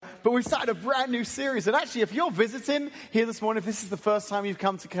but we've started a brand new series. And actually, if you're visiting here this morning, if this is the first time you've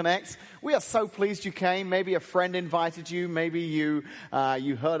come to Connect, we are so pleased you came. Maybe a friend invited you. Maybe you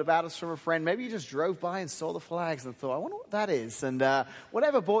heard about us from a friend. Maybe you just drove by and saw the flags and thought, I wonder what that is. And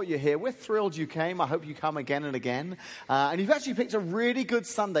whatever brought you here, we're thrilled you came. I hope you come again and again. And you've actually picked a really good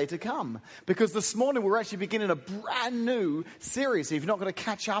Sunday to come, because this morning we're actually beginning a brand new series. So if you're not going to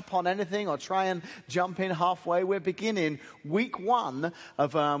catch up on anything or try and jump in halfway, we're beginning week 1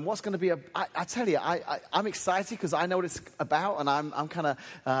 of what's going to be I tell you, I'm excited because I know what it's about, and I'm kind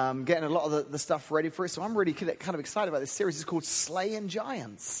of getting a lot of the stuff ready for it. So I'm really kind of excited about this series. It's called Slaying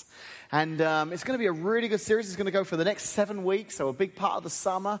Giants. And it's going to be a really good series. It's going to go for the next 7 weeks. So a big part of the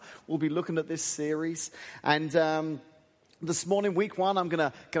summer, we'll be looking at this series. And this morning, week 1, I'm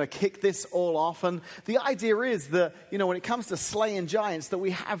going to kick this all off. And the idea is that, when it comes to slaying giants, that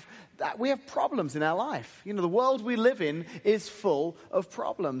we have problems in our life. The world we live in is full of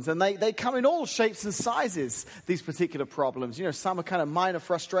problems. And they come in all shapes and sizes, these particular problems. Some are kind of minor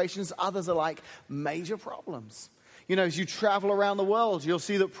frustrations. Others are like major problems. As you travel around the world, you'll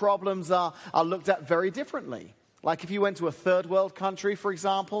see that problems are looked at very differently. Like if you went to a third world country, for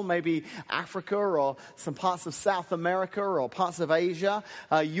example, maybe Africa or some parts of South America or parts of Asia,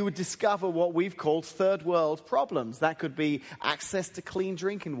 you would discover what we've called third world problems. That could be access to clean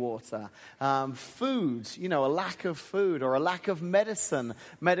drinking water, food, a lack of food or a lack of medicine,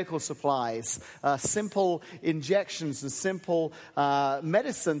 medical supplies, simple injections and simple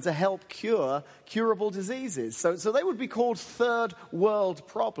medicine to help cure curable diseases. So they would be called third world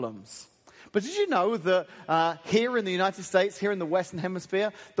problems. But did you know that here in the United States, here in the Western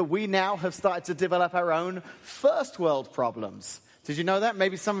Hemisphere, that we now have started to develop our own first world problems? Did you know that?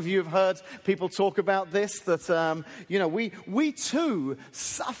 Maybe some of you have heard people talk about this, that, we too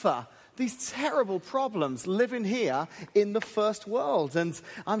suffer these terrible problems living here in the first world. And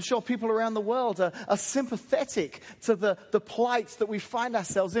I'm sure people around the world are sympathetic to the plight that we find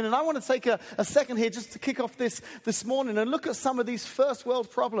ourselves in. And I want to take a second here just to kick off this morning and look at some of these first world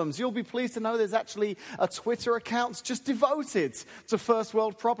problems. You'll be pleased to know there's actually a Twitter account just devoted to first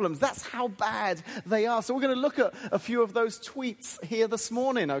world problems. That's how bad they are. So we're going to look at a few of those tweets here this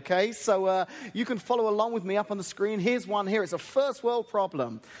morning, okay? So you can follow along with me up on the screen. Here's one here. It's a first world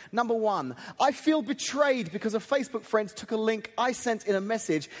problem. Number 1. I feel betrayed because a Facebook friend took a link I sent in a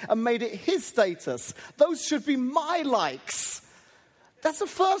message and made it his status. Those should be my likes. That's a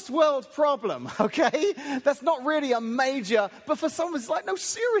first world problem, okay? That's not really a major, but for someone it's like, no,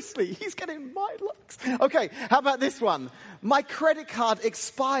 seriously, he's getting my likes. Okay, how about this one? My credit card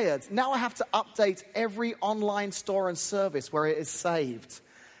expired. Now I have to update every online store and service where it is saved.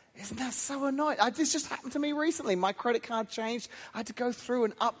 Isn't that so annoying? This just happened to me recently. My credit card changed. I had to go through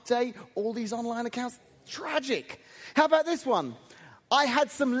and update all these online accounts. Tragic. How about this one? I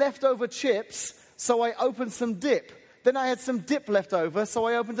had some leftover chips, so I opened some dip. Then I had some dip left over, so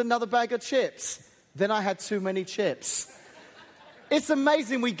I opened another bag of chips. Then I had too many chips. It's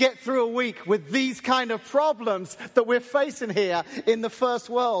amazing we get through a week with these kind of problems that we're facing here in the first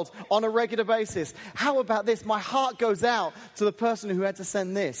world on a regular basis. How about this? My heart goes out to the person who had to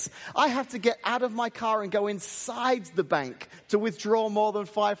send this. I have to get out of my car and go inside the bank to withdraw more than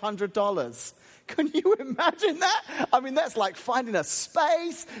 $500. Can you imagine that? I mean, that's like finding a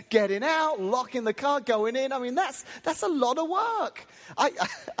space, getting out, locking the car, going in. I mean, that's a lot of work. I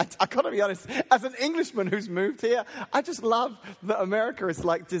got to be honest, as an Englishman who's moved here, I just love that America is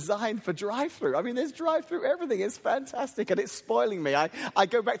like designed for drive-through. I mean, there's drive-through everything. It's fantastic, and it's spoiling me. I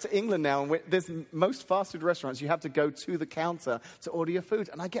go back to England now, and there's most fast food restaurants, you have to go to the counter to order your food,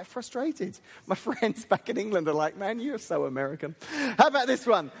 and I get frustrated. My friends back in England are like, man, you're so American. How about this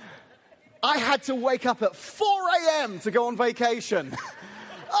one? I had to wake up at 4 a.m. to go on vacation.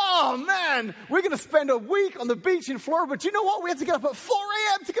 Oh, man, we're going to spend a week on the beach in Florida, but you know what? We had to get up at 4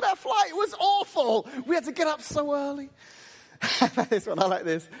 a.m. to get our flight. It was awful. We had to get up so early. This one, I like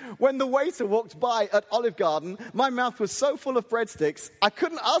this. When the waiter walked by at Olive Garden, my mouth was so full of breadsticks, I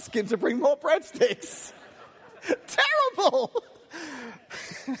couldn't ask him to bring more breadsticks. Terrible.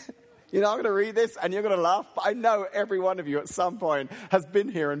 I'm going to read this and you're going to laugh, but I know every one of you at some point has been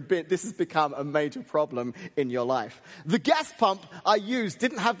here and this has become a major problem in your life. The gas pump I used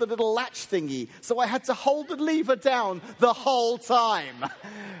didn't have the little latch thingy, so I had to hold the lever down the whole time.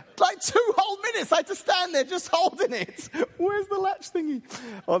 Like 2 whole minutes, I had to stand there just holding it. Where's the latch thingy?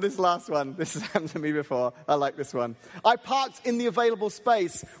 Oh, this last one. This has happened to me before. I like this one. I parked in the available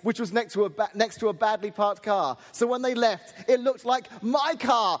space, which was next to a badly parked car. So when they left, it looked like my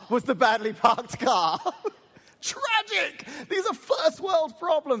car was the badly parked car. Tragic! These are first world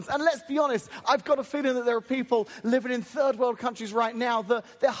problems. And let's be honest, I've got a feeling that there are people living in third world countries right now that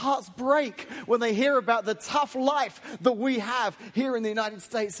their hearts break when they hear about the tough life that we have here in the United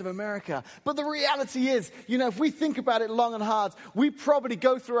States of America. But the reality is, if we think about it long and hard, we probably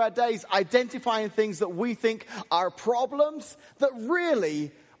go through our days identifying things that we think are problems that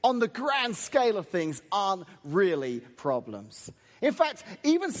really, on the grand scale of things, aren't really problems. In fact,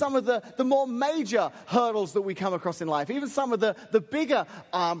 even some of the more major hurdles that we come across in life, even some of the bigger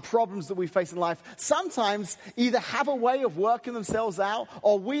problems that we face in life, sometimes either have a way of working themselves out,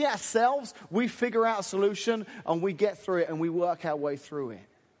 or we ourselves, we figure out a solution and we get through it and we work our way through it.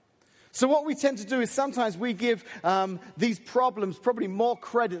 So what we tend to do is sometimes we give these problems probably more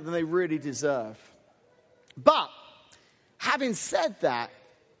credit than they really deserve. But having said that,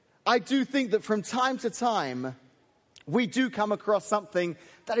 I do think that from time to time, we do come across something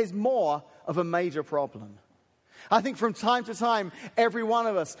that is more of a major problem. I think from time to time, every one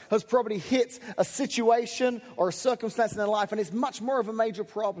of us has probably hit a situation or a circumstance in their life, and it's much more of a major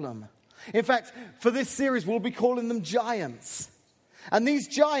problem. In fact, for this series, we'll be calling them giants. And these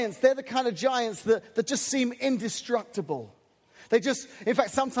giants, they're the kind of giants that just seem indestructible. In fact,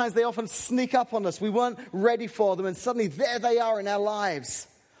 sometimes they often sneak up on us. We weren't ready for them, and suddenly there they are in our lives.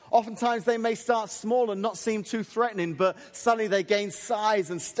 Oftentimes they may start small and not seem too threatening, but suddenly they gain size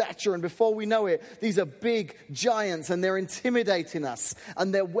and stature, and before we know it, these are big giants, and they're intimidating us,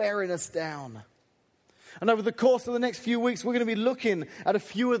 and they're wearing us down. And over the course of the next few weeks, we're going to be looking at a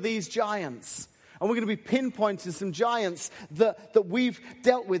few of these giants. And we're going to be pinpointing some giants that we've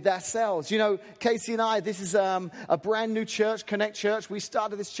dealt with ourselves. Casey and I, this is a brand new church, Connect Church. We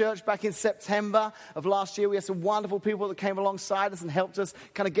started this church back in September of last year. We had some wonderful people that came alongside us and helped us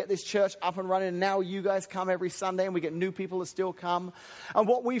kind of get this church up and running. And now you guys come every Sunday, and we get new people that still come. And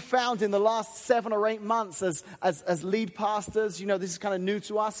what we found in the last 7 or 8 months as lead pastors, this is kind of new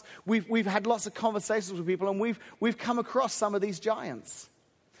to us. We've had lots of conversations with people, and we've come across some of these giants.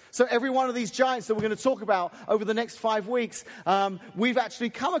 So every one of these giants that we're going to talk about over the next 5 weeks, we've actually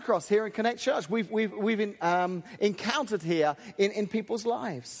come across here in Connect Church. We've encountered here in people's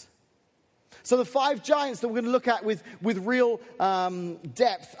lives. So the 5 giants that we're going to look at with real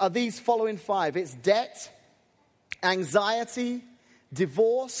depth are these following 5. It's debt, anxiety,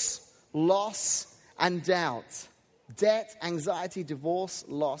 divorce, loss, and doubt. Debt, anxiety, divorce,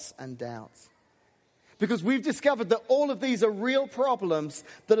 loss, and doubt. Because we've discovered that all of these are real problems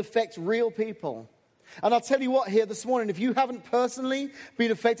that affect real people. And I'll tell you what here this morning, if you haven't personally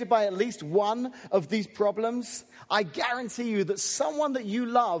been affected by at least one of these problems, I guarantee you that someone that you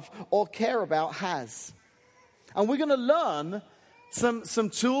love or care about has. And we're going to learn some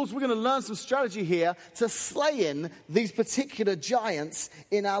tools, we're going to learn some strategy here to slay in these particular giants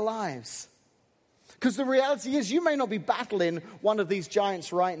in our lives. Because the reality is, you may not be battling one of these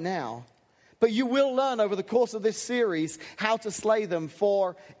giants right now, but you will learn over the course of this series how to slay them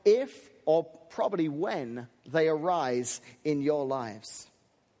for if, or probably when, they arise in your lives.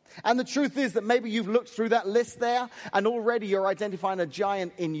 And the truth is that maybe you've looked through that list there, and already you're identifying a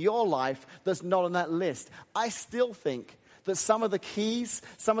giant in your life that's not on that list. I still think that some of the keys,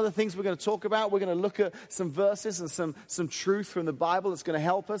 some of the things we're going to talk about, we're going to look at some verses and some truth from the Bible that's going to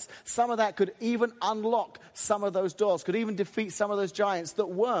help us. Some of that could even unlock some of those doors, could even defeat some of those giants that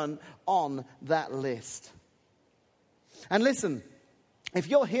weren't on that list. And listen, if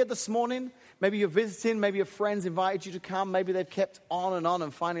you're here this morning, maybe you're visiting, maybe your friends invited you to come, maybe they've kept on,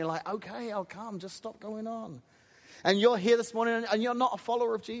 and finally like, okay, I'll come, just stop going on. And you're here this morning and you're not a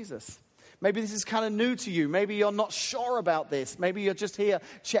follower of Jesus. Maybe this is kind of new to you. Maybe you're not sure about this. Maybe you're just here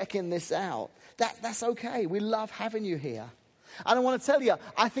checking this out. That's okay. We love having you here. And I want to tell you,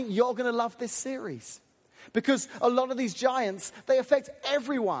 I think you're going to love this series. Because a lot of these giants, they affect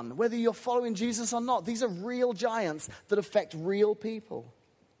everyone, whether you're following Jesus or not. These are real giants that affect real people.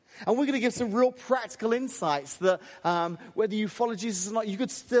 And we're going to give some real practical insights that whether you follow Jesus or not, you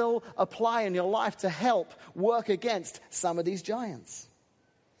could still apply in your life to help work against some of these giants.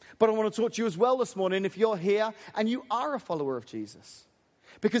 But I want to talk to you as well this morning if you're here and you are a follower of Jesus.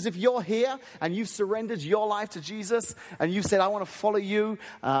 Because if you're here and you've surrendered your life to Jesus and you said, I want to follow you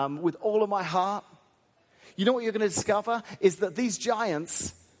with all of my heart, you know what you're going to discover is that these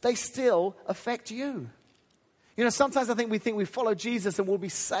giants, they still affect you. Sometimes I think we follow Jesus and we'll be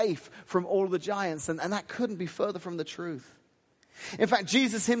safe from all of the giants, and that couldn't be further from the truth. In fact,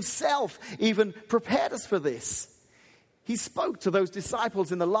 Jesus himself even prepared us for this. He spoke to those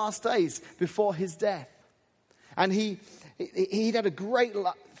disciples in the last days before his death. And he he'd had a great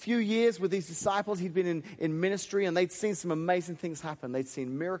few years with these disciples. He'd been in ministry, and they'd seen some amazing things happen. They'd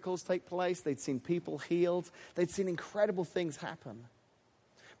seen miracles take place. They'd seen people healed. They'd seen incredible things happen.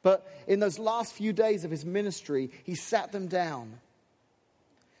 But in those last few days of his ministry, he sat them down.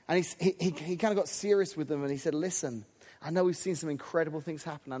 And he kind of got serious with them, and he said, listen, I know we've seen some incredible things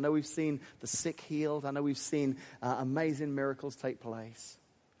happen. I know we've seen the sick healed. I know we've seen amazing miracles take place.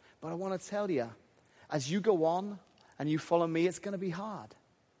 But I want to tell you, as you go on and you follow me, it's going to be hard.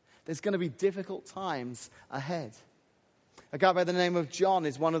 There's going to be difficult times ahead. A guy by the name of John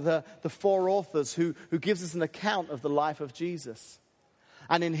is one of the four authors who gives us an account of the life of Jesus.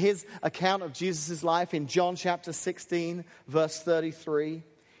 And in his account of Jesus' life, in John chapter 16, verse 33,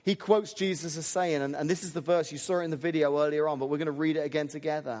 he quotes Jesus as saying, and this is the verse, you saw it in the video earlier on, but we're going to read it again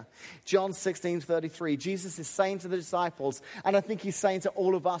together. John 16:33, Jesus is saying to the disciples, and I think he's saying to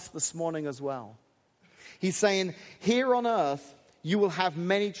all of us this morning as well. He's saying, here on earth, you will have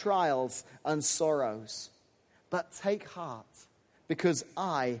many trials and sorrows, but take heart, because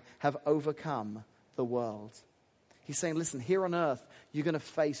I have overcome the world. He's saying, listen, here on earth, you're going to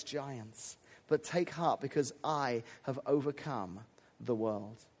face giants, but take heart, because I have overcome the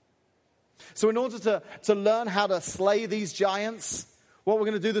world. So in order to learn how to slay these giants, what we're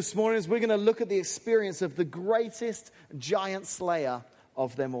going to do this morning is we're going to look at the experience of the greatest giant slayer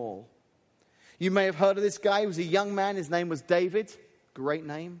of them all. You may have heard of this guy. He was a young man. His name was David. Great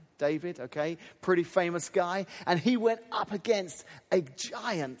name, David, okay? Pretty famous guy. And he went up against a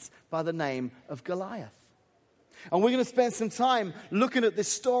giant by the name of Goliath. And we're going to spend some time looking at this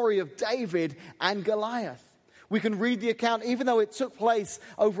story of David and Goliath. We can read the account, even though it took place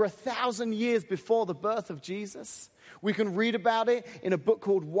over 1,000 years before the birth of Jesus. We can read about it in a book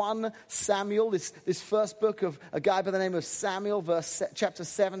called 1 Samuel, this first book of a guy by the name of Samuel, chapter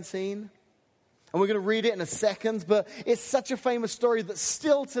 17. And we're going to read it in a second, but it's such a famous story that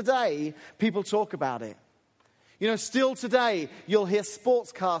still today people talk about it. You know, still today, you'll hear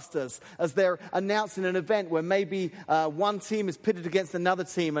sportscasters as they're announcing an event where maybe one team is pitted against another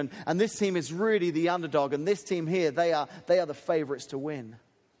team, and this team is really the underdog, and this team here, they are the favorites to win.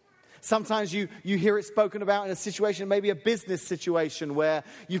 Sometimes you hear it spoken about in a situation, maybe a business situation, where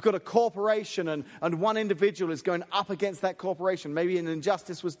you've got a corporation and one individual is going up against that corporation. Maybe an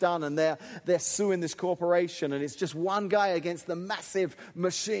injustice was done and they're suing this corporation, and it's just one guy against the massive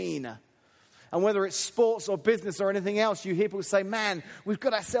machine. And whether it's sports or business or anything else, you hear people say, man, we've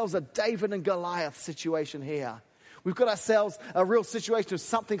got ourselves a David and Goliath situation here. We've got ourselves a real situation of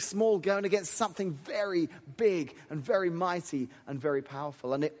something small going against something very big and very mighty and very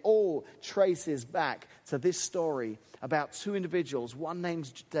powerful. And it all traces back to this story about two individuals, one named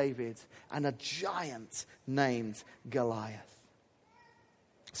David and a giant named Goliath.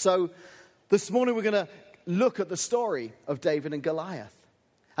 So this morning we're going to look at the story of David and Goliath.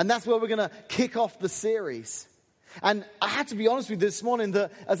 And that's where we're going to kick off the series. And I had to be honest with you this morning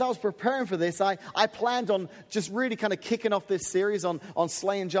that as I was preparing for this, I planned on just really kind of kicking off this series on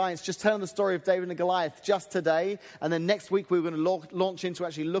slaying giants, just telling the story of David and Goliath just today. And then next week we were going to launch into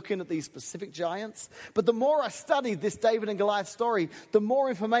actually looking at these specific giants. But the more I studied this David and Goliath story, the more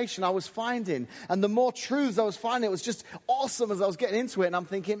information I was finding. And the more truths I was finding. It was just awesome as I was getting into it. And I'm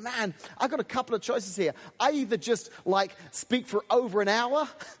thinking, man, I've got a couple of choices here. I either just speak for over an hour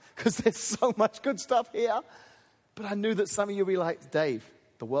because there's so much good stuff here. But I knew that some of you would be like, Dave,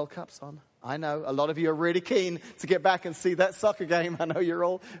 the World Cup's on. I know a lot of you are really keen to get back and see that soccer game. I know you're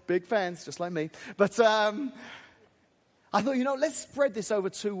all big fans, just like me. But I thought, let's spread this over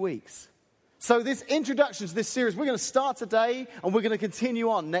 2 weeks. So this introduction to this series, we're going to start today and we're going to continue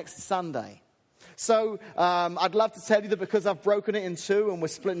on next Sunday. So I'd love to tell you that because I've broken it in two and we're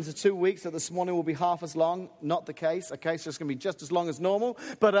split into 2 weeks, that this morning will be half as long. Not the case. Okay, so it's going to be just as long as normal.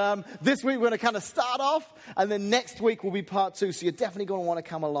 But this week we're going to kind of start off, and then next week will be part 2. So you're definitely going to want to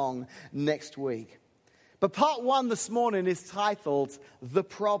come along next week. But part 1 this morning is titled, The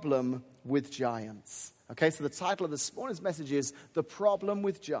Problem with Giants. Okay, so the title of this morning's message is The Problem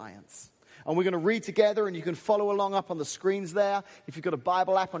with Giants. And we're going to read together, and you can follow along up on the screens there. If you've got a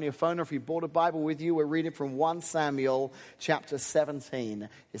Bible app on your phone, or if you brought a Bible with you, we're reading from 1 Samuel chapter 17.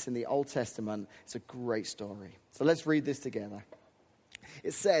 It's in the Old Testament. It's a great story. So let's read this together.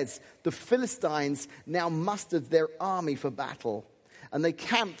 It says, the Philistines now mustered their army for battle, and they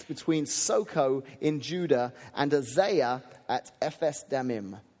camped between Soko in Judah and Azekah at Ephes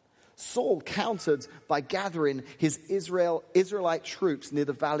Dammim. Saul countered by gathering his Israelite troops near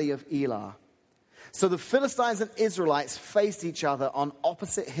the valley of Elah. So the Philistines and Israelites faced each other on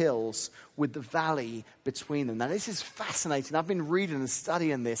opposite hills with the valley between them. Now this is fascinating. I've been reading and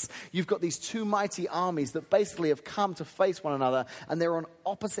studying this. You've got these two mighty armies that basically have come to face one another, and they're on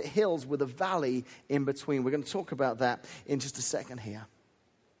opposite hills with a valley in between. We're going to talk about that in just a second here.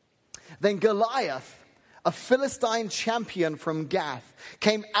 Then Goliath, a Philistine champion from Gath,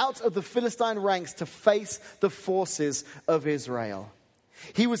 came out of the Philistine ranks to face the forces of Israel.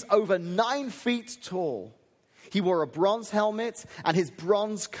 He was over 9 feet tall. He wore a bronze helmet, and his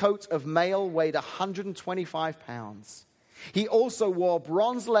bronze coat of mail weighed 125 pounds. He also wore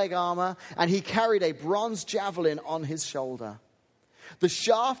bronze leg armor, and he carried a bronze javelin on his shoulder. The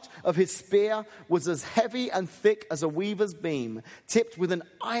shaft of his spear was as heavy and thick as a weaver's beam, tipped with an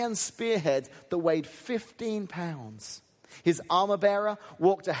iron spearhead that weighed 15 pounds. His armor-bearer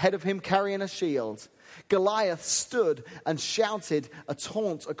walked ahead of him carrying a shield. Goliath stood and shouted a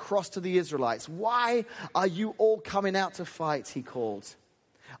taunt across to the Israelites. "Why are you all coming out to fight?" he called.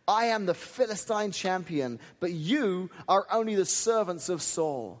 "I am the Philistine champion, but you are only the servants of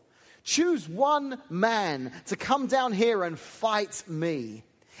Saul. Choose one man to come down here and fight me.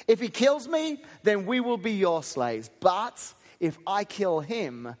 If he kills me, then we will be your slaves. But if I kill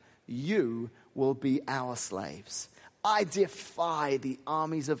him, you will be our slaves. I defy the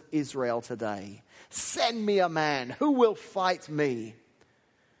armies of Israel today. Send me a man who will fight me."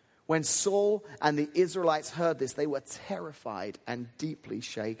 When Saul and the Israelites heard this, they were terrified and deeply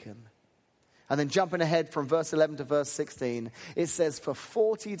shaken. And then jumping ahead from verse 11 to verse 16, it says, "For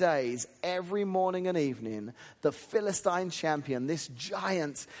 40 days, every morning and evening, the Philistine champion, this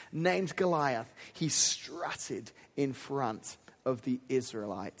giant named Goliath, he strutted in front of the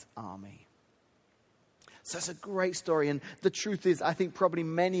Israelite army." So it's a great story, and the truth is, I think probably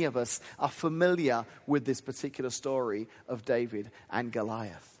many of us are familiar with this particular story of David and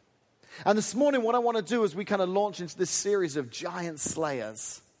Goliath. And this morning, what I want to do as we kind of launch into this series of giant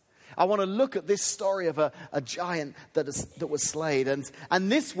slayers, I want to look at this story of a giant that was slayed.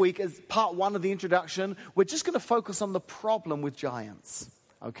 And this week, as part one of the introduction, we're just going to focus on the problem with giants.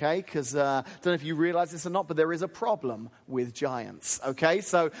 Okay, because I don't know if you realize this or not, but there is a problem with giants. Okay,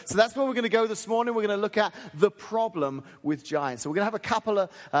 so that's where we're going to go this morning. We're going to look at the problem with giants. So we're going to have a couple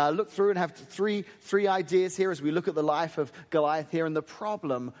of look through and have three ideas here as we look at the life of Goliath here and the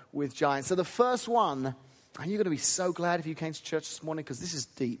problem with giants. So the first one, and you're going to be so glad if you came to church this morning because this is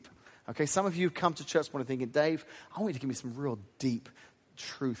deep. Okay, some of you have come to church this morning thinking, "Dave, I want you to give me some real deep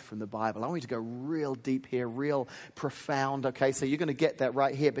truth from the Bible. I want you to go real deep here, real profound." Okay, so you're going to get that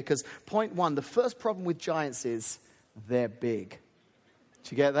right here because point one, the first problem with giants is they're big.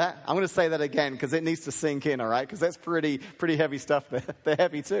 Did you get that? I'm going to say that again because it needs to sink in, all right? Because that's pretty heavy stuff there. They're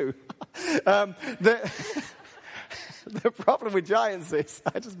heavy too. The problem with giants is,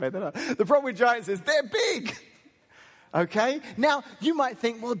 I just made that up. The problem with giants is they're big. Okay? Now, you might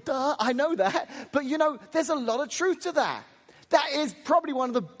think, well, duh, I know that. But you know, there's a lot of truth to that. That is probably one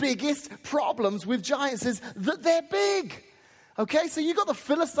of the biggest problems with giants is that they're big. Okay, so you've got the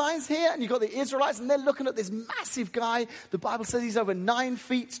Philistines here and you've got the Israelites and they're looking at this massive guy. The Bible says he's over 9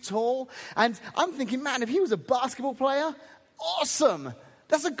 feet tall. And I'm thinking, man, if he was a basketball player, awesome.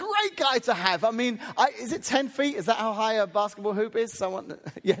 That's a great guy to have. I mean, is it 10 feet? Is that how high a basketball hoop is? Someone?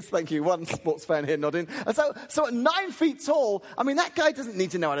 Yes, thank you. One sports fan here nodding. And so at 9 feet tall, I mean, that guy doesn't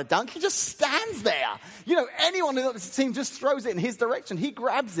need to know how to dunk. He just stands there. You know, anyone in the team just throws it in his direction. He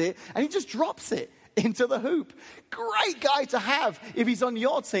grabs it and he just drops it into the hoop. Great guy to have if he's on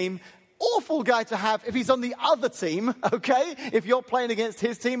your team. Awful guy to have if he's on the other team, okay? If you're playing against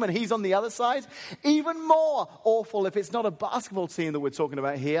his team and he's on the other side. Even more awful if it's not a basketball team that we're talking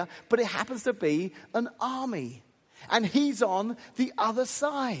about here, but it happens to be an army. And he's on the other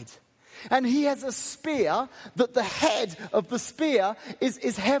side. And he has a spear that the head of the spear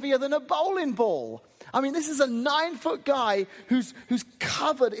is heavier than a bowling ball. I mean, this is a 9-foot guy who's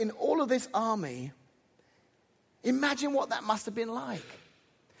covered in all of this army. Imagine what that must have been like.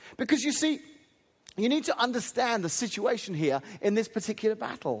 Because you see, you need to understand the situation here in this particular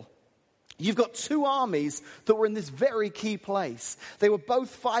battle. You've got two armies that were in this very key place. They were both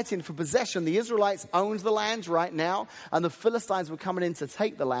fighting for possession. The Israelites owned the land right now, and the Philistines were coming in to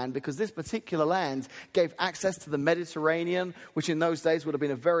take the land because this particular land gave access to the Mediterranean, which in those days would have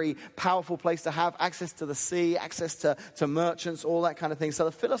been a very powerful place to have, access to the sea, access to merchants, all that kind of thing. So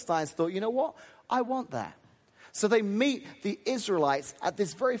the Philistines thought, you know what? I want that. So they meet the Israelites at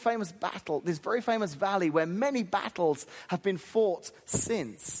this very famous battle, this very famous valley where many battles have been fought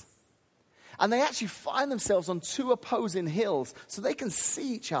since. And they actually find themselves on two opposing hills so they can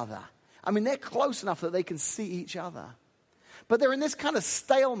see each other. I mean, they're close enough that they can see each other. But they're in this kind of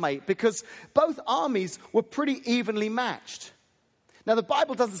stalemate because both armies were pretty evenly matched. Now, the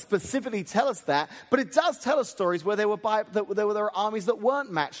Bible doesn't specifically tell us that, but it does tell us stories where there were armies that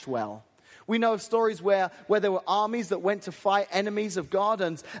weren't matched well. We know of stories where there were armies that went to fight enemies of God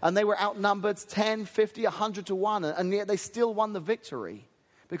and they were outnumbered 10, 50, 100 to 1, and yet they still won the victory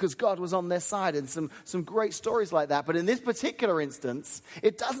because God was on their side, and some great stories like that. But in this particular instance,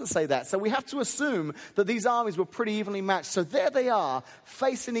 it doesn't say that. So we have to assume that these armies were pretty evenly matched. So there they are,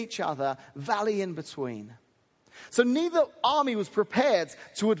 facing each other, valley in between. So neither army was prepared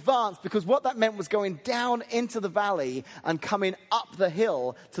to advance because what that meant was going down into the valley and coming up the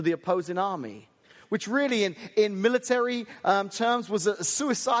hill to the opposing army, which really in military terms was a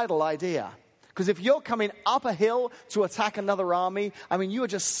suicidal idea. Because if you're coming up a hill to attack another army, I mean, you are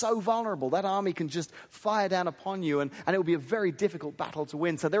just so vulnerable. That army can just fire down upon you, and it will be a very difficult battle to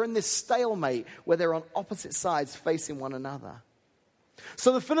win. So they're in this stalemate where they're on opposite sides facing one another.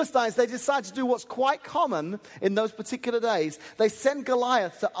 So the Philistines, they decide to do what's quite common in those particular days. They send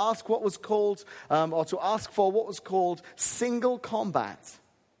Goliath to ask what was called, or to ask for what was called single combat.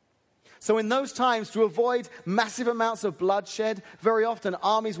 So in those times, to avoid massive amounts of bloodshed, very often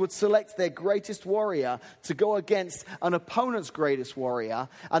armies would select their greatest warrior to go against an opponent's greatest warrior,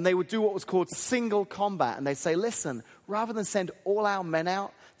 and they would do what was called single combat. And they'd say, listen, rather than send all our men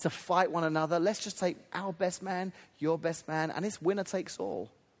out to fight one another, let's just take our best man, your best man, and it's winner takes all.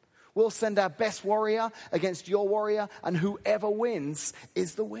 We'll send our best warrior against your warrior, and whoever wins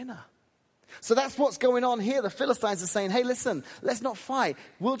is the winner. So that's what's going on here. The Philistines are saying, hey, listen, let's not fight.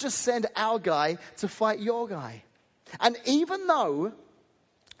 We'll just send our guy to fight your guy. And even though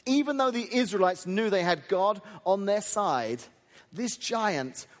the Israelites knew they had God on their side, this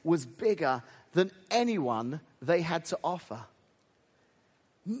giant was bigger than anyone they had to offer.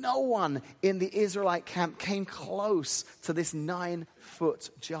 No one in the Israelite camp came close to this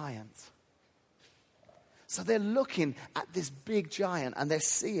 9-foot giant. So they're looking at this big giant and they're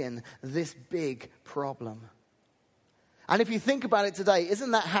seeing this big problem. And if you think about it today,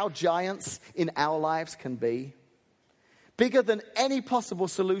 isn't that how giants in our lives can be? Bigger than any possible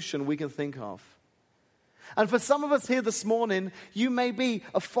solution we can think of. And for some of us here this morning, you may be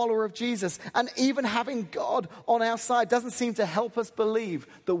a follower of Jesus. And even having God on our side doesn't seem to help us believe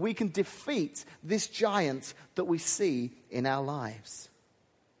that we can defeat this giant that we see in our lives.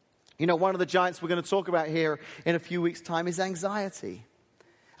 You know, one of the giants we're going to talk about here in a few weeks' time is anxiety.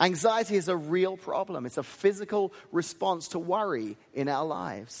 Anxiety is a real problem. It's a physical response to worry in our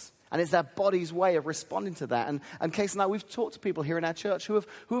lives. And it's our body's way of responding to that. And Case and I, we've talked to people here in our church who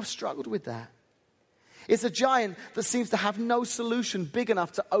have struggled with that. It's a giant that seems to have no solution big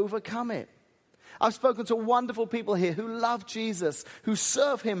enough to overcome it. I've spoken to wonderful people here who love Jesus, who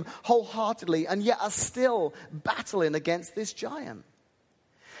serve him wholeheartedly, and yet are still battling against this giant.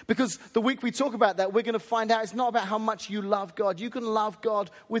 Because the week we talk about that, we're going to find out it's not about how much you love God. You can love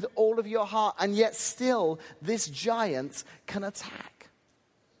God with all of your heart, and yet still this giant can attack.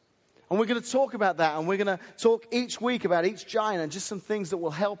 And we're going to talk about that, and we're going to talk each week about each giant and just some things that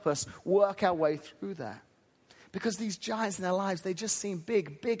will help us work our way through that. Because these giants in our lives, they just seem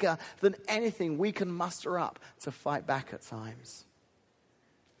big, bigger than anything we can muster up to fight back at times.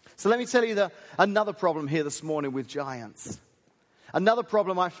 So let me tell you another problem here this morning with giants. Another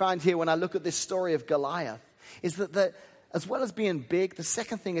problem I find here when I look at this story of Goliath is that as well as being big, the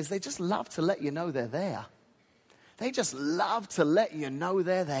second thing is they just love to let you know they're there. They just love to let you know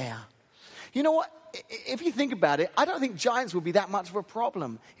they're there. You know what? If you think about it, I don't think giants would be that much of a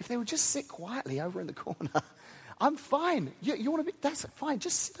problem if they would just sit quietly over in the corner. I'm fine. You want to be? That's fine.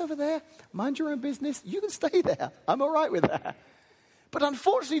 Just sit over there. Mind your own business. You can stay there. I'm all right with that. But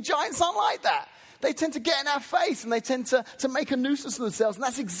unfortunately, giants aren't like that. They tend to get in our face and they tend to make a nuisance of themselves. And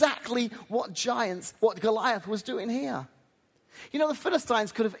that's exactly what Goliath was doing here. You know, the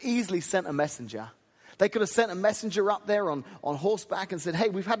Philistines could have easily sent a messenger. They could have sent a messenger up there on horseback and said, hey,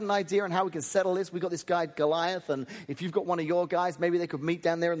 we've had an idea on how we can settle this. We've got this guy Goliath, and if you've got one of your guys, maybe they could meet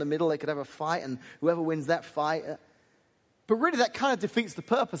down there in the middle. They could have a fight, and whoever wins that fight. But really, that kind of defeats the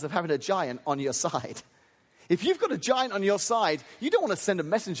purpose of having a giant on your side. If you've got a giant on your side, you don't want to send a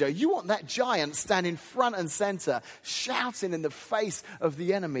messenger. You want that giant standing front and center, shouting in the face of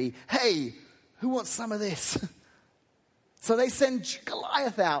the enemy, hey, who wants some of this? So they send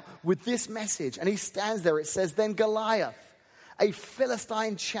Goliath out with this message, and he stands there. It says, then Goliath, a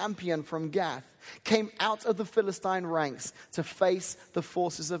Philistine champion from Gath, came out of the Philistine ranks to face the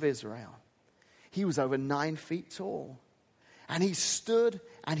forces of Israel. He was over 9 feet tall. And he stood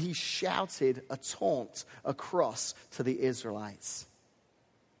and he shouted a taunt across to the Israelites.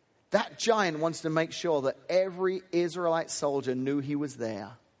 That giant wanted to make sure that every Israelite soldier knew he was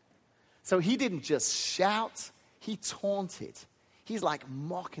there. So he didn't just shout, he taunted. He's like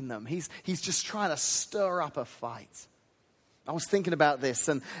mocking them. He's just trying to stir up a fight. I was thinking about this,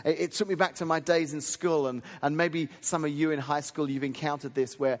 and it took me back to my days in school, and maybe some of you in high school, you've encountered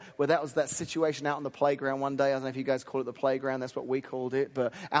this, where that was that situation out on the playground one day. I don't know if you guys call it the playground, that's what we called it,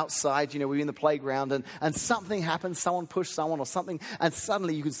 but outside, we were in the playground, and something happened, someone pushed someone or something, and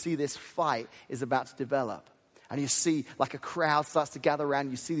suddenly you can see this fight is about to develop. And you see like a crowd starts to gather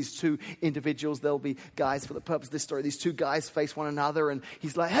around. You see these two individuals, they'll be guys for the purpose of this story. These two guys face one another, and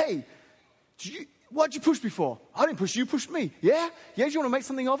he's like, hey, what'd you push me for? I didn't push you, pushed me. Yeah? Yeah, do you want to make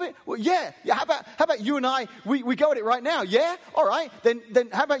something of it? Well, yeah. How about you and I, we go at it right now? Yeah? All right. Then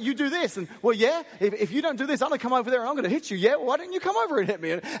how about you do this? And, well, yeah, if you don't do this, I'm going to come over there and I'm going to hit you. Yeah? Well, why don't you come over and hit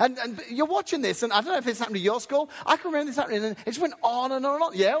me? And you're watching this, and I don't know if this happened to your school. I can remember this happening, and it just went on and on and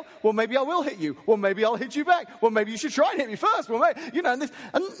on. Yeah? Well, maybe I will hit you. Well, maybe I'll hit you back. Well, maybe you should try and hit me first. Well, maybe, and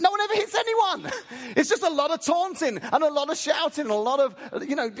no one ever hits anyone. It's just a lot of taunting and a lot of shouting and a lot of,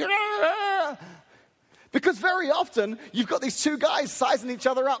 Because very often, you've got these two guys sizing each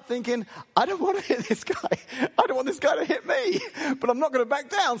other up thinking, I don't want to hit this guy. I don't want this guy to hit me. But I'm not going to back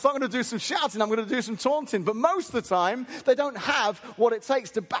down, so I'm going to do some shouting. I'm going to do some taunting. But most of the time, they don't have what it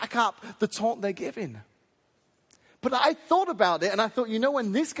takes to back up the taunt they're giving. But I thought about it, and I thought,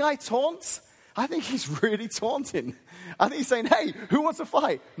 when this guy taunts, I think he's really taunting. I think he's saying, hey, who wants to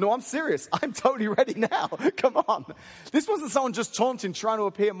fight? No, I'm serious. I'm totally ready now. Come on. This wasn't someone just taunting, trying to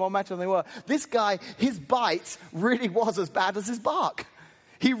appear more macho than they were. This guy, his bite really was as bad as his bark.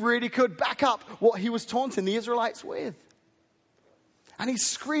 He really could back up what he was taunting the Israelites with. And he's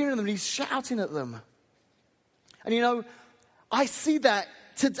screaming at them, he's shouting at them. And I see that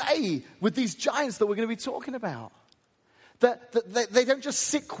today with these giants that we're going to be talking about. That they don't just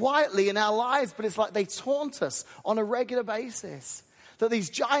sit quietly in our lives, but it's like they taunt us on a regular basis. That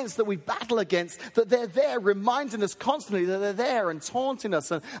these giants that we battle against, that they're there reminding us constantly that they're there and taunting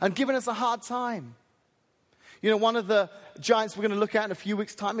us and giving us a hard time. One of the giants we're going to look at in a few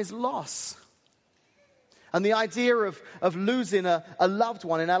weeks' time is loss. And the idea of losing a loved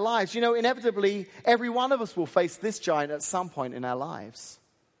one in our lives. Inevitably, every one of us will face this giant at some point in our lives.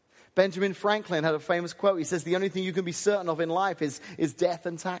 Benjamin Franklin had a famous quote. He says, the only thing you can be certain of in life is death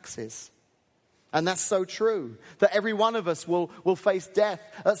and taxes. And that's so true, that every one of us will face death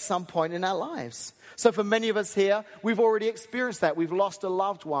at some point in our lives. So for many of us here, we've already experienced that. We've lost a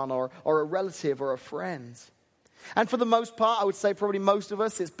loved one or a relative or a friend. And for the most part, I would say probably most of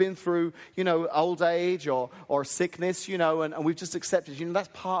us, it's been through, old age or sickness, and we've just accepted, that's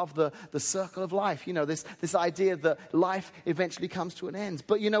part of the circle of life, this idea that life eventually comes to an end.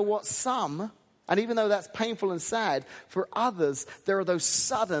 But you know what? Some, and even though that's painful and sad, for others, there are those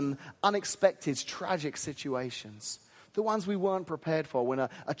sudden, unexpected, tragic situations. The ones we weren't prepared for when a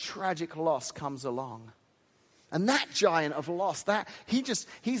tragic loss comes along. And that giant of loss,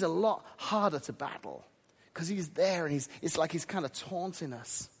 he's a lot harder to battle. Because he's there and it's like he's kind of taunting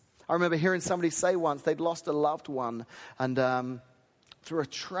us. I remember hearing somebody say once they'd lost a loved one and through a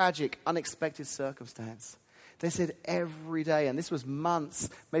tragic, unexpected circumstance. They said every day, and this was months,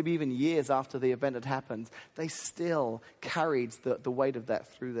 maybe even years after the event had happened, they still carried the weight of that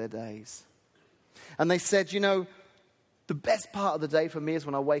through their days. And they said, the best part of the day for me is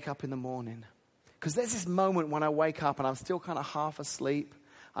when I wake up in the morning. Because there's this moment when I wake up and I'm still kind of half asleep.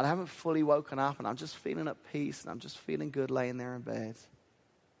 And I haven't fully woken up and I'm just feeling at peace and I'm just feeling good laying there in bed.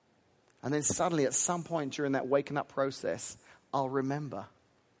 And then suddenly at some point during that waking up process, I'll remember.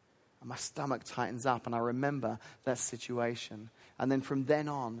 And my stomach tightens up and I remember that situation. And then from then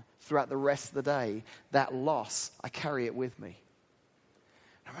on, throughout the rest of the day, that loss, I carry it with me.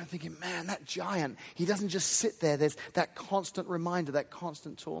 And I'm thinking, man, that giant, he doesn't just sit there. There's that constant reminder, that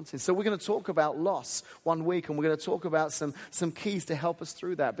constant taunting. So we're going to talk about loss one week, and we're going to talk about some keys to help us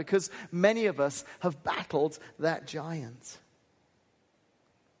through that, because many of us have battled that giant.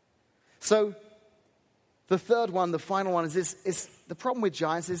 So the third one, the final one, is this: is the problem with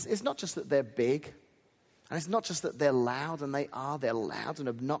giants is not just that they're big, and it's not just that they're loud, and they're loud and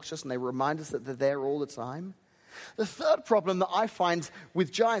obnoxious, and they remind us that they're there all the time. The third problem that I find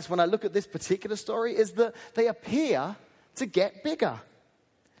with giants when I look at this particular story is that they appear to get bigger.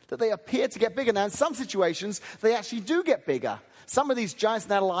 That they appear to get bigger. Now, in some situations, they actually do get bigger. Some of these giants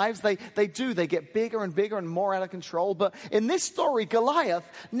in our lives, they get bigger and bigger and more out of control. But in this story, Goliath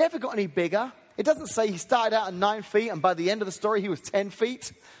never got any bigger. It doesn't say he started out at 9 feet and by the end of the story he was 10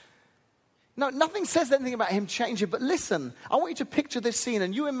 feet. No, nothing says anything about him changing, but listen, I want you to picture this scene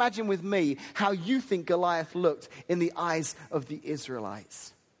and you imagine with me how you think Goliath looked in the eyes of the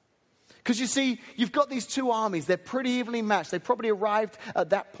Israelites. Because you see, you've got these two armies. They're pretty evenly matched. They probably arrived at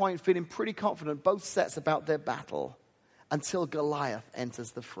that point feeling pretty confident, both sets about their battle, until Goliath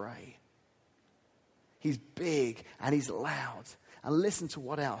enters the fray. He's big and he's loud. And listen to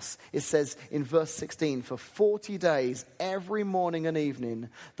what else. It says in verse 16, for 40 days, every morning and evening,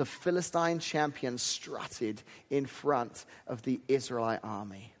 the Philistine champion strutted in front of the Israelite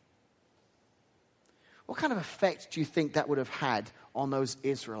army. What kind of effect do you think that would have had on those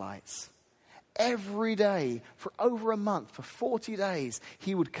Israelites? Every day, for over a month, for 40 days,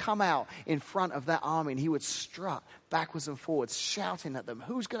 he would come out in front of that army and he would strut backwards and forwards, shouting at them,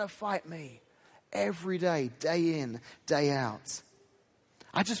 who's going to fight me? Every day, day in, day out.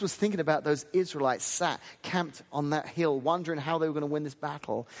 I just was thinking about those Israelites sat camped on that hill, wondering how they were going to win this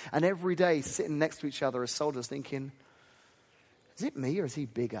battle. And every day sitting next to each other as soldiers thinking, is it me or is he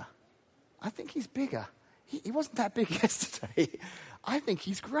bigger? I think he's bigger. He wasn't that big yesterday. I think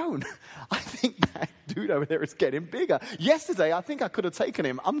he's grown. I think that dude over there is getting bigger. Yesterday, I think I could have taken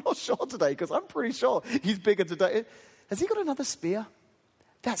him. I'm not sure today because I'm pretty sure he's bigger today. Has he got another spear?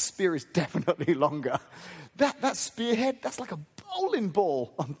 That spear is definitely longer. That spearhead, that's like a bowling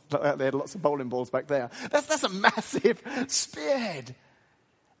ball. They had lots of bowling balls back there. That's a massive spearhead.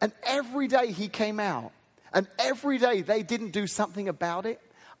 And every day he came out, and every day they didn't do something about it.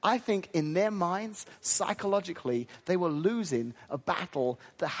 I think in their minds, psychologically, they were losing a battle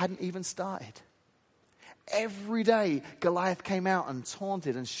that hadn't even started. Every day, Goliath came out and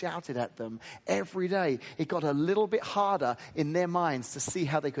taunted and shouted at them. Every day, it got a little bit harder in their minds to see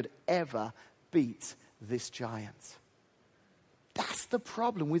how they could ever beat this giant. That's the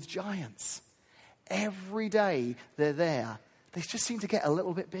problem with giants. Every day they're there, they just seem to get a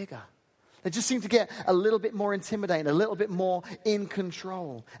little bit bigger. They just seem to get a little bit more intimidating, a little bit more in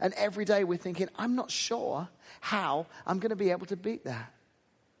control. And every day we're thinking, I'm not sure how I'm going to be able to beat that.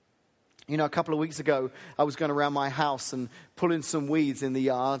 You know, a couple of weeks ago, I was going around my house and pulling some weeds in the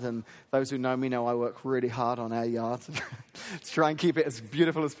yard. And those who know me know I work really hard on our yard to try and keep it as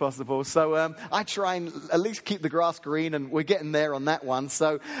beautiful as possible. So I try and at least keep the grass green, and we're getting there on that one.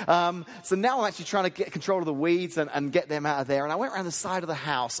 So now I'm actually trying to get control of the weeds and get them out of there. And I went around the side of the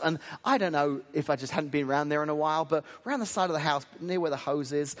house, and I don't know if I just hadn't been around there in a while, but around the side of the house, near where the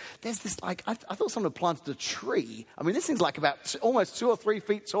hose is, there's this I thought someone had planted a tree. I mean, this thing's like about almost 2 or 3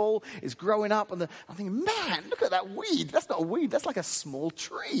 feet tall. It's growing up, and I'm thinking, man, look at that weed. That's not a weed. That's like a small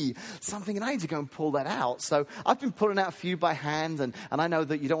tree. Something, and I need to go and pull that out. So I've been pulling out a few by hand, and I know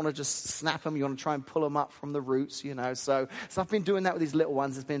that you don't want to just snap them. You want to try and pull them up from the roots, you know. So I've been doing that with these little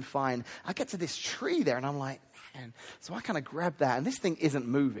ones. It's been fine. I get to this tree there, and I'm like, man. So I kind of grab that, and this thing isn't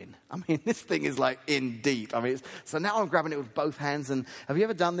moving. I mean, this thing is like in deep. I mean, so now I'm grabbing it with both hands. And have you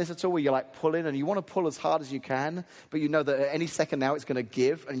ever done this at all where you're like pulling, and you want to pull as hard as you can, but you know that at any second now it's going to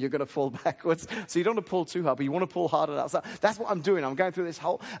give, and you're going to fall backwards. So you don't want to pull too hard, but you want to pull hard enough. So that's what I'm doing. I'm going through this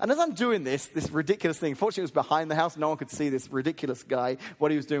whole, and as I'm doing this ridiculous thing, fortunately it was behind the house. No one could see this ridiculous guy,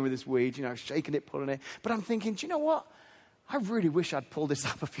 what he was doing with this weed, you know, shaking it, pulling it. But I'm thinking, do you know what? I really wish I'd pulled this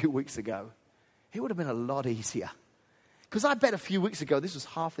up a few weeks ago. It would have been a lot easier. Because I bet a few weeks ago, this was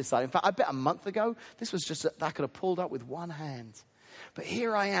half this size. In fact, I bet a month ago, this was just that I could have pulled up with one hand. But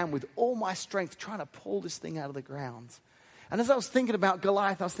here I am with all my strength trying to pull this thing out of the ground. And as I was thinking about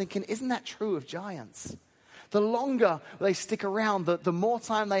Goliath, I was thinking, isn't that true of giants? The longer they stick around, the more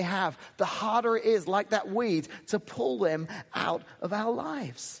time they have, the harder it is, like that weed, to pull them out of our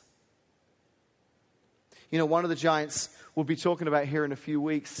lives. You know, one of the giants we'll be talking about here in a few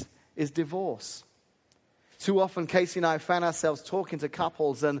weeks is divorce. Too often, Casey and I found ourselves talking to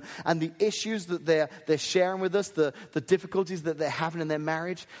couples and the issues that they're sharing with us, the difficulties that they're having in their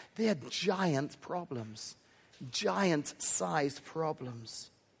marriage, they're giant problems, giant-sized problems.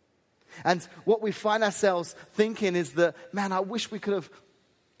 And what we find ourselves thinking is that, man, I wish we could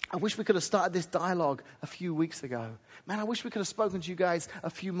have started this dialogue a few weeks ago. Man, I wish we could have spoken to you guys a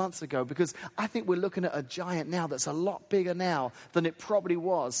few months ago, because I think we're looking at a giant now that's a lot bigger now than it probably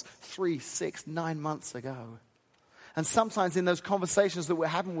was 3, 6, 9 months ago. And sometimes in those conversations that we're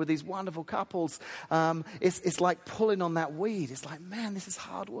having with these wonderful couples, it's like pulling on that weed. It's like, man, this is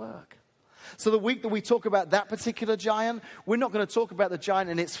hard work. So the week that we talk about that particular giant, we're not going to talk about the giant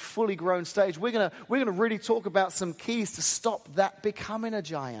in its fully grown stage. We're going to really talk about some keys to stop that becoming a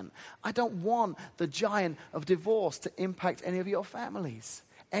giant. I don't want the giant of divorce to impact any of your families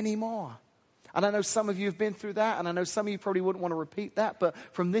anymore. And I know some of you have been through that, and I know some of you probably wouldn't want to repeat that, but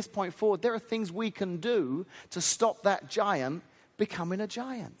from this point forward, there are things we can do to stop that giant becoming a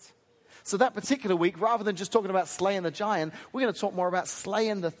giant. So that particular week, rather than just talking about slaying the giant, we're going to talk more about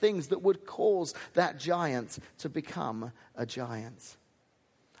slaying the things that would cause that giant to become a giant.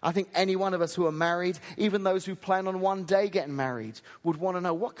 I think any one of us who are married, even those who plan on one day getting married, would want to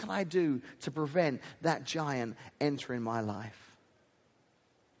know, what can I do to prevent that giant entering my life?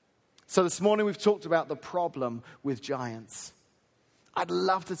 So this morning we've talked about the problem with giants. I'd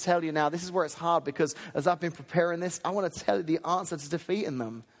love to tell you now, this is where it's hard, because as I've been preparing this, I want to tell you the answer to defeating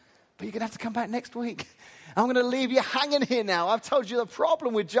them. But you're going to have to come back next week. I'm going to leave you hanging here now. I've told you the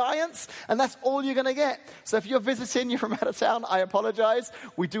problem with giants, and that's all you're going to get. So if you're visiting, you're from out of town, I apologize.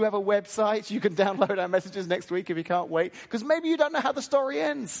 We do have a website. You can download our messages next week if you can't wait, because maybe you don't know how the story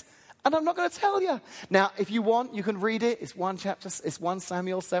ends. And I'm not going to tell you. Now, if you want, you can read it. It's one chapter. It's 1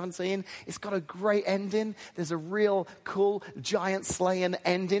 Samuel 17. It's got a great ending. There's a real cool giant slaying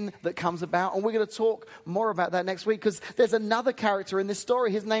ending that comes about. And we're going to talk more about that next week, because there's another character in this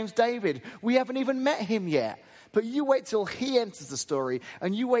story. His name's David. We haven't even met him yet. But you wait till he enters the story,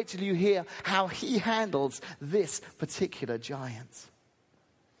 and you wait till you hear how he handles this particular giant.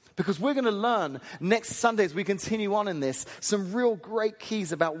 Because we're going to learn next Sunday, as we continue on in this, some real great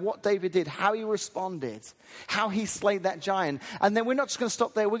keys about what David did, how he responded, how he slayed that giant. And then we're not just going to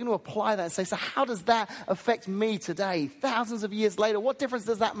stop there. We're going to apply that and say, so how does that affect me today, thousands of years later? What difference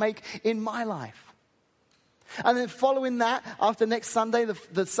does that make in my life? And then following that, after next Sunday,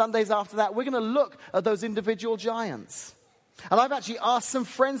 the Sundays after that, we're going to look at those individual giants. And I've actually asked some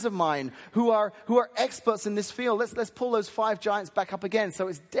friends of mine who are experts in this field. Let's pull those 5 giants back up again. So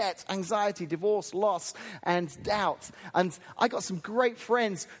it's debt, anxiety, divorce, loss, and doubt. And I got some great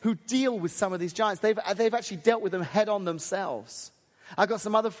friends who deal with some of these giants. They've actually dealt with them head on themselves. I've got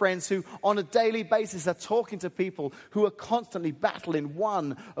some other friends who on a daily basis are talking to people who are constantly battling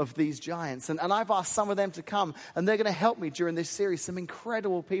one of these giants. And I've asked some of them to come, and they're going to help me during this series. Some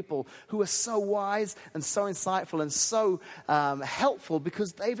incredible people who are so wise and so insightful and so helpful,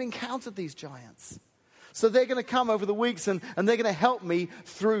 because they've encountered these giants. So they're going to come over the weeks, and they're going to help me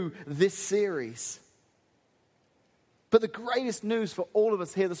through this series. But the greatest news for all of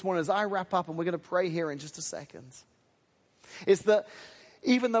us here this morning, as I wrap up, and we're going to pray here in just a second, is that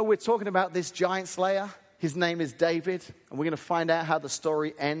even though we're talking about this giant slayer, his name is David, and we're going to find out how the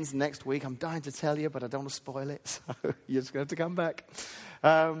story ends next week. I'm dying to tell you, but I don't want to spoil it, so you're just going to have to come back.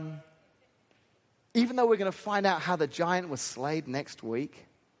 Even though we're going to find out how the giant was slayed next week,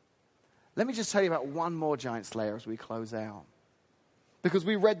 let me just tell you about one more giant slayer as we close out. Because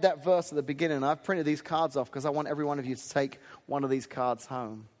we read that verse at the beginning, and I've printed these cards off because I want every one of you to take one of these cards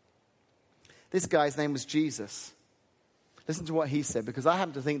home. This guy's name was Jesus. Listen to what he said, because I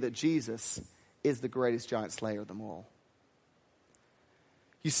happen to think that Jesus is the greatest giant slayer of them all.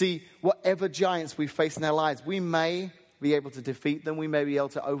 You see, whatever giants we face in our lives, we may be able to defeat them, we may be able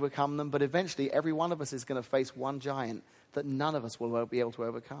to overcome them, but eventually every one of us is going to face one giant that none of us will be able to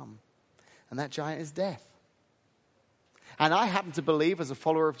overcome. And that giant is death. And I happen to believe, as a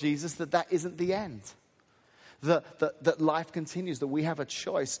follower of Jesus, that isn't the end. That life continues, that we have a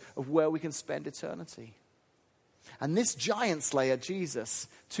choice of where we can spend eternity. And this giant slayer, Jesus,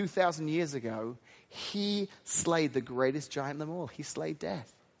 2,000 years ago, he slayed the greatest giant of them all. He slayed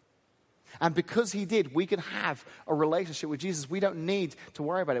death. And because he did, we can have a relationship with Jesus. We don't need to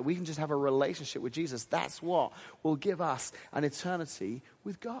worry about it. We can just have a relationship with Jesus. That's what will give us an eternity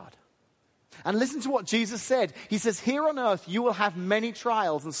with God. And listen to what Jesus said. He says, here on earth you will have many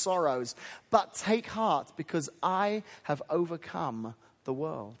trials and sorrows, but take heart, because I have overcome the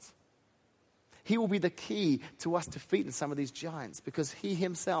world. He will be the key to us defeating some of these giants, because he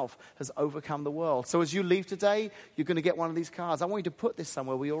himself has overcome the world. So as you leave today, you're going to get one of these cards. I want you to put this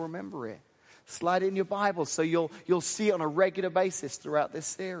somewhere where you'll remember it. Slide it in your Bible so you'll see it on a regular basis throughout this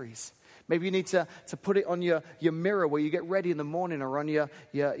series. Maybe you need to put it on your mirror where you get ready in the morning, or on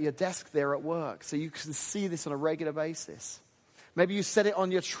your desk there at work, so you can see this on a regular basis. Maybe you set it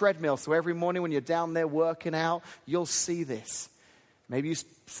on your treadmill, so every morning when you're down there working out, you'll see this. Maybe you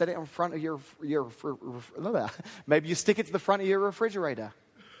set it in front of maybe you stick it to the front of your refrigerator,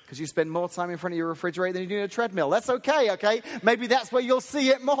 because you spend more time in front of your refrigerator than you do in a treadmill. That's okay? Maybe that's where you'll see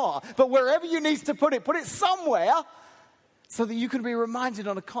it more. But wherever you need to put it somewhere so that you can be reminded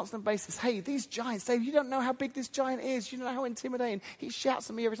on a constant basis, hey, these giants, Dave, you don't know how big this giant is. You don't know how intimidating. He shouts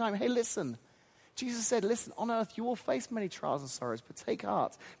at me every time, hey, listen. Jesus said, listen, on earth you will face many trials and sorrows, but take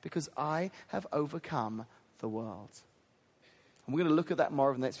heart, because I have overcome the world. And we're going to look at that more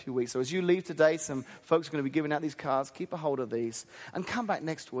over the next few weeks. So as you leave today, some folks are going to be giving out these cards. Keep a hold of these and come back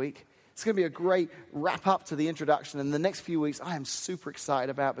next week. It's going to be a great wrap up to the introduction. And the next few weeks I am super excited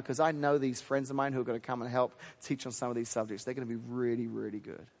about, because I know these friends of mine who are going to come and help teach on some of these subjects. They're going to be really, really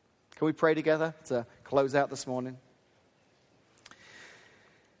good. Can we pray together to close out this morning?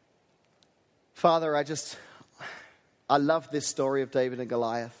 I love this story of David and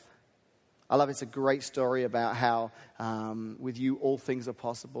Goliath. I love it's a great story about how with you all things are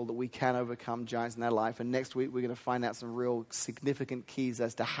possible, that we can overcome giants in our life. And next week we're going to find out some real significant keys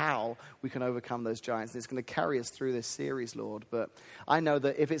as to how we can overcome those giants. And it's going to carry us through this series, Lord. But I know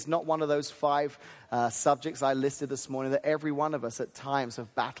that if it's not one of those 5 subjects I listed this morning, that every one of us at times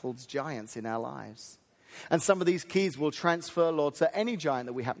have battled giants in our lives. And some of these keys will transfer, Lord, to any giant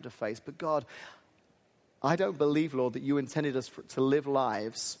that we happen to face. But God, I don't believe, Lord, that you intended us to live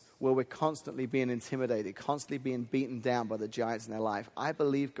lives where we're constantly being intimidated, constantly being beaten down by the giants in our life. I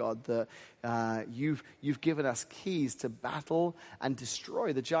believe, God, that you've given us keys to battle and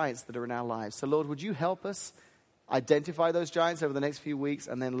destroy the giants that are in our lives. So, Lord, would you help us identify those giants over the next few weeks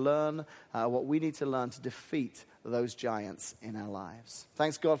and then learn what we need to learn to defeat those giants in our lives.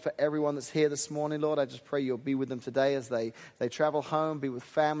 Thanks, God, for everyone that's here this morning, Lord. I just pray you'll be with them today as they travel home, be with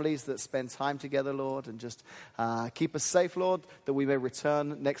families that spend time together, Lord, and just keep us safe, Lord, that we may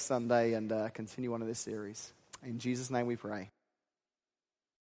return next Sunday and continue on in this series. In Jesus' name we pray.